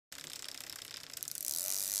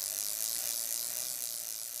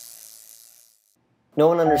No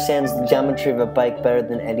one understands the geometry of a bike better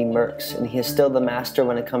than Eddy Merckx, and he is still the master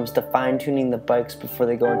when it comes to fine-tuning the bikes before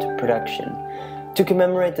they go into production. To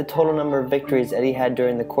commemorate the total number of victories Eddy had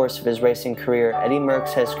during the course of his racing career, Eddy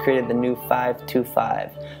Merckx has created the new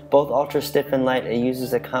 525. Both ultra-stiff and light, it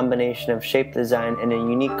uses a combination of shape design and a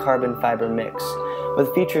unique carbon fiber mix.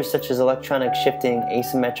 With features such as electronic shifting,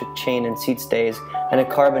 asymmetric chain and seat stays, and a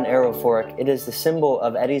carbon aerofork, it is the symbol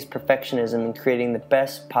of Eddy's perfectionism in creating the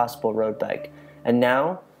best possible road bike. And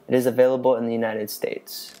now, it is available in the United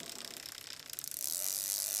States.